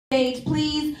Stage,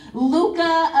 please, Luca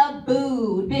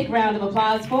Abboud. Big round of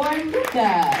applause for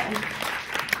Luca.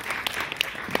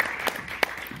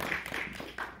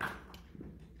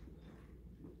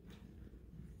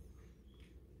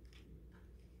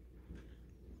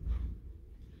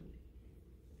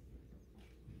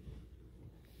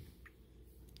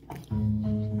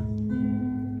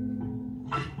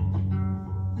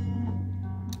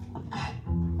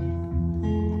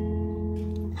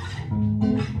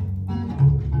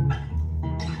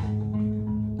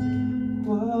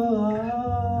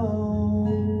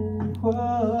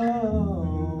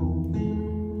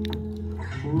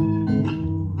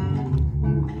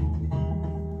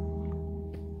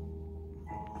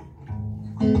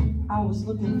 I was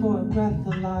looking for a breath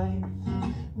of life,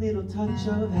 little touch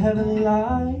of heavenly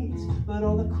light, but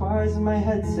all the choirs in my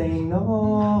head say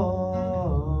no.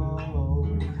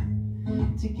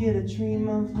 To get a dream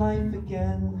of life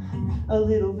again, a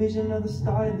little vision of the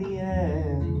start of the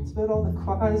end, but all the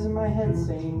choirs in my head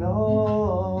say no.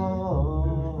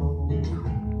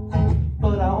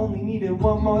 But I only needed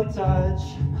one more touch,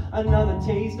 another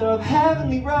taste of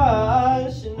heavenly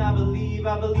rush, and I believe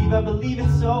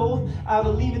it's so, I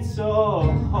believe it's so.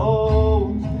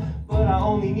 But I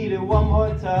only needed one more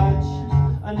touch,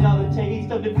 another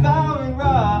taste of devouring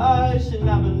rush, and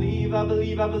I believe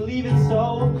it's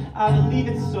so, I believe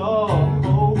it's so.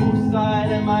 Whose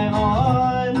side am I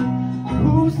on?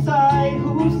 Whose side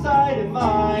am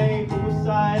I? Whose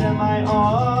side am I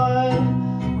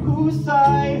on? Whose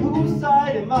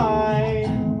side am I?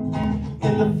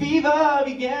 And the fever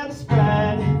began to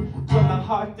spread from my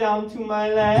heart down to my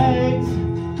legs,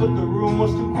 but the room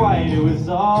was too quiet, it was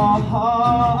all.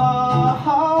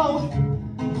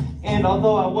 And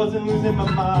although I wasn't losing my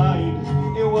mind,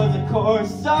 it was a chorus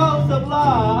so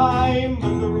sublime,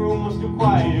 but the room was too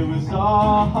quiet, it was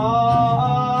all.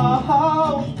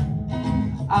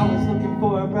 I was looking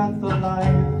for a breath of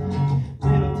life,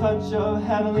 little touch of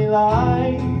heavenly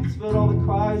lights, but all the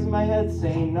cries in my head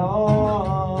say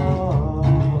no.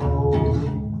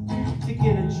 To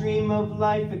get a dream of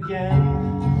life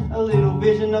again, a little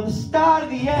vision of the start of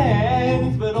the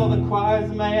end, but all the choirs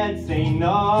in my head say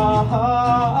no,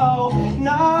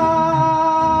 no.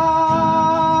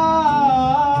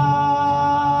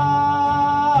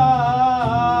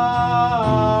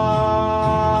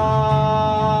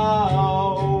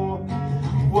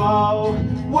 Whoa,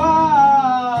 whoa,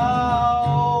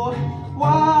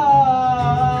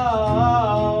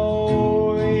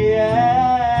 whoa, yeah.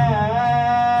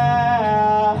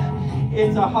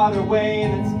 It's a harder way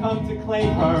and it's come to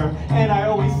claim her, and I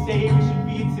always say we should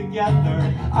be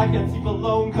together. I can't sleep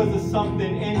alone cause there's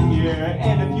something in here,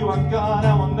 and if you are gone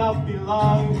I will not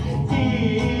belong here.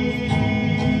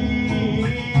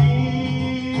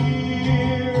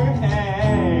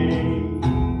 Hey,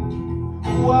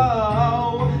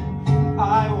 whoa,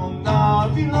 I will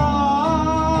not belong.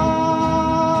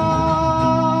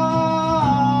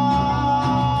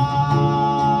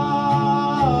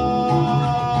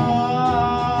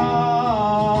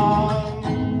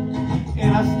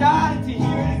 And I started to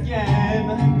hear it again,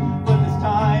 but this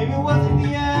time it wasn't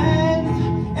the end,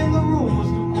 and the room was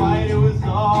too quiet, it was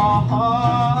all.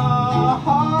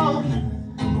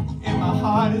 And my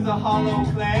heart is a hollow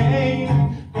clay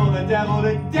for the devil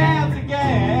to dance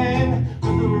again,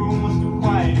 but the room was too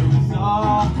quiet, it was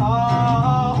all.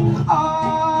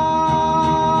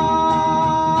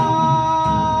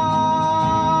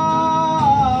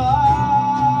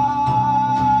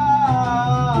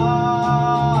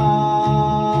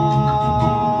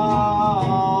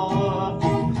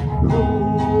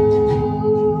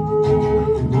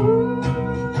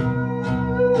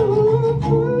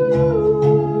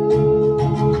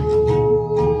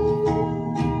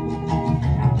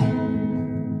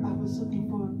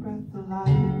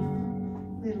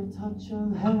 Little touch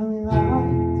of heavenly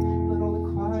light, but all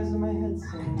the choirs in my head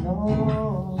say no.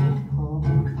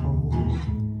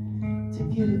 To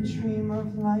get a dream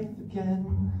of life again,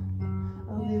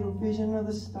 a little vision of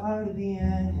the start of the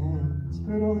end,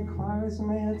 but all the choirs in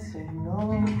my head say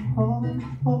no, no.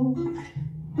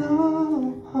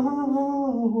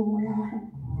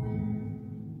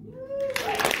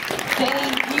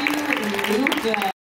 Thank you, Luca.